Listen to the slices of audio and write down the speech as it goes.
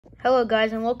Hello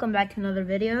guys, and welcome back to another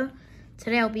video.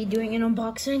 Today I'll be doing an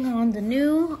unboxing on the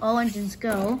new All Engines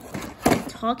Go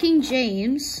Talking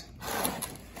James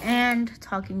and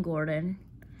Talking Gordon.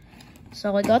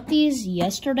 So I got these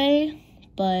yesterday,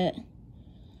 but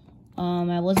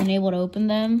I wasn't able to open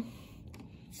them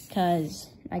because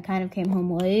I kind of came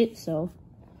home late, so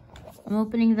I'm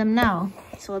opening them now.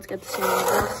 So let's get this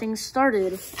unboxing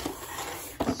started.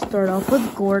 Start off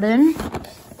with Gordon.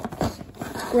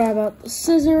 Grab out the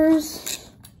scissors.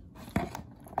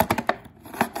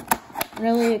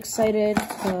 Really excited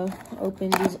to open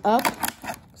these up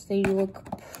because they look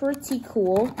pretty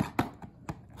cool.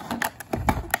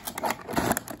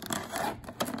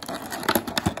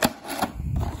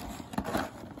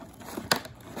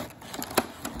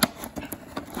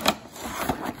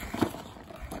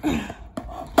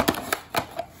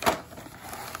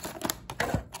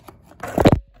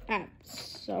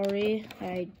 Sorry,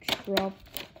 I dropped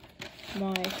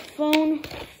my phone,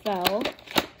 fell.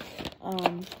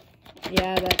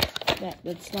 Yeah,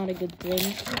 that's not a good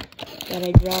thing that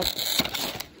I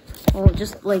dropped. Well, it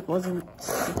just like wasn't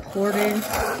supported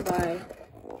by.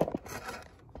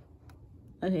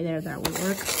 Okay, there, that would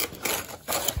work.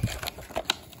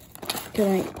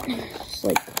 Can I just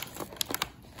like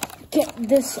get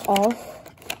this off?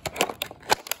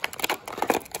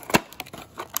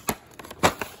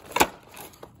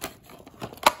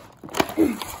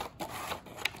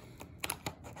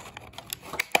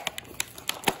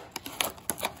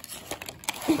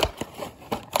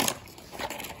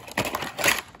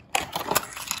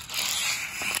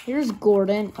 Here's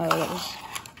Gordon. Oh,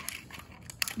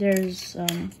 there's a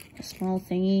small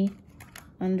thingy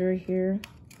under here.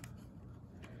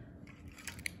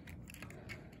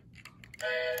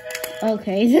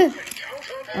 Okay.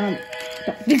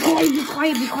 Be quiet, be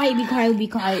quiet, be quiet, be quiet, be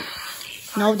quiet.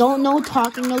 No, no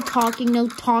talking, no talking, no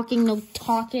talking, no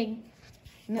talking.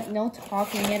 No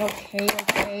talking yet, okay.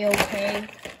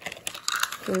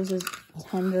 Here's his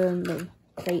tender and the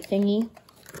crate thingy.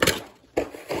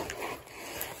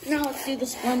 Now let's do the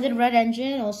Splendid Red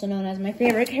Engine, also known as my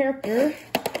favorite character,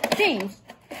 James.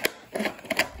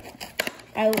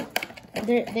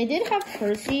 They did have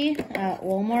Percy at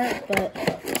Walmart, but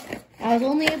I was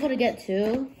only able to get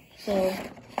 2, so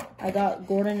I got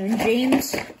Gordon and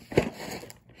James.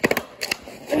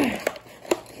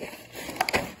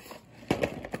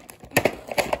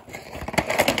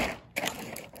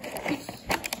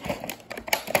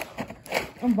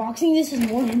 Unboxing this is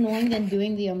more annoying than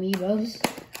doing the amiibos.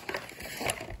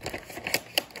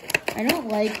 I don't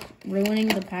like ruining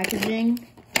the packaging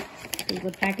because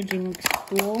the packaging looks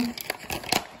cool.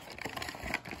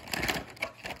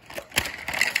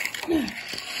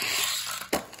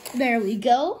 There we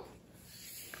go.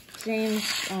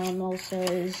 James also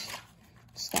is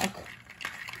stuck.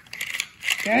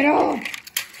 Get off!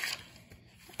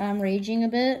 I'm raging a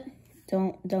bit.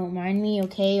 Don't mind me.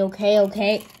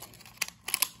 Okay.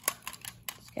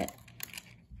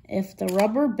 If the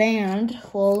rubber band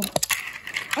will.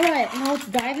 Alright, now let's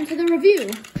dive into the review.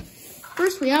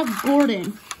 First, we have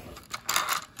Gordon.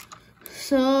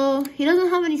 So, he doesn't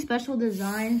have any special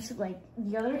designs like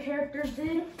the other characters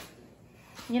did.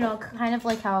 You know, kind of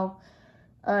like how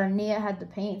Nia had the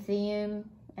paint theme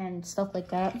and stuff like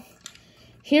that.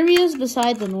 Here he is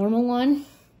beside the normal one.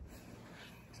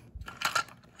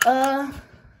 Yeah,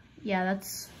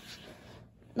 that's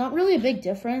not really a big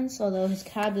difference, although his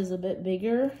cab is a bit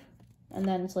bigger. And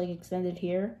then it's like extended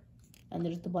here. And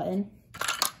there's the button.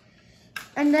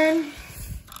 And then,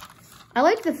 I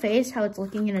like the face, how it's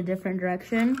looking in a different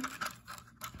direction.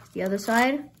 It's the other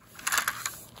side.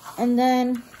 And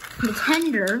then, the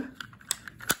tender.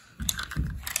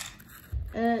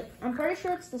 I'm pretty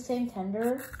sure it's the same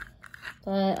tender,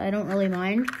 but I don't really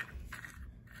mind.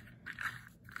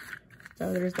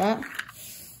 So there's that.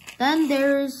 Then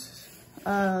there's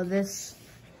this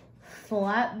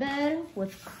flatbed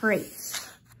with crates.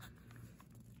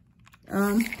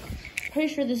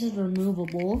 Pretty sure this is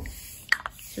removable.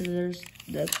 So there's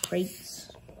the crates.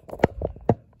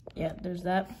 Yeah, there's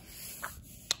that.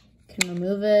 Can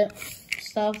remove it.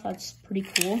 Stuff, that's pretty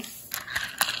cool.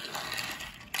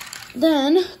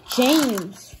 Then,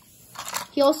 James.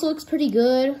 He also looks pretty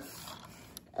good.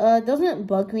 It doesn't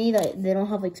bug me that they don't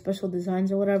have like special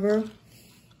designs or whatever.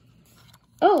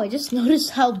 Oh, I just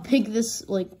noticed how big this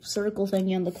like circle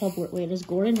thingy on the cover. Wait, does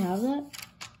Gordon have that?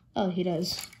 Oh, he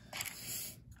does.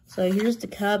 So here's the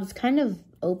cab. It's kind of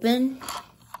open.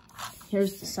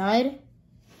 Here's the side.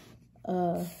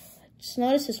 Just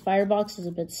notice his firebox is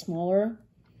a bit smaller.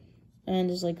 And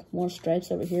there's like more stripes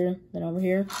over here than over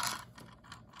here.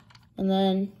 And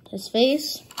then his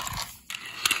face.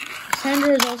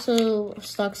 Alexander is also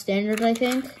stock standard, I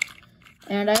think.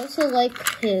 And I also like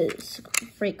his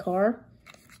freight car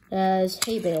as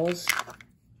hay bales.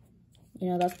 You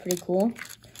know, that's pretty cool.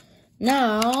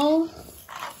 Now,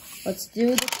 let's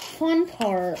do the fun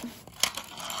part.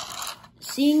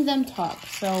 Seeing them talk.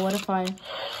 So what if I...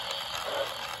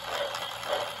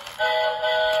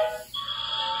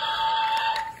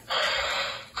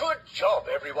 Good job,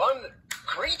 everyone.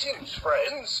 Greetings,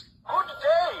 friends. Good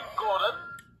day, Gordon.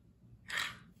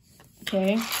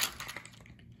 Okay.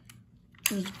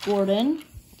 Here's Gordon.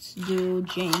 Let's do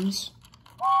James.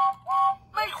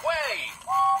 Make way.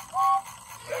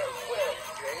 Very well,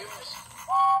 James.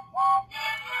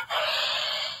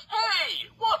 Hey,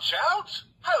 watch out.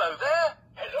 Hello there.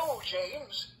 Hello,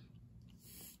 James.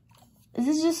 Is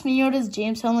this just me, or does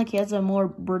James sound like he has a more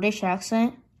British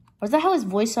accent? Or is that how his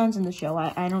voice sounds in the show?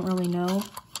 I don't really know.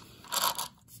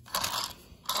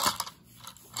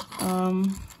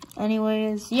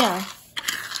 Anyways, yeah.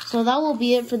 So that will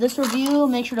be it for this review.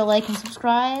 Make sure to like and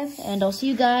subscribe, and I'll see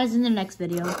you guys in the next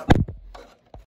video.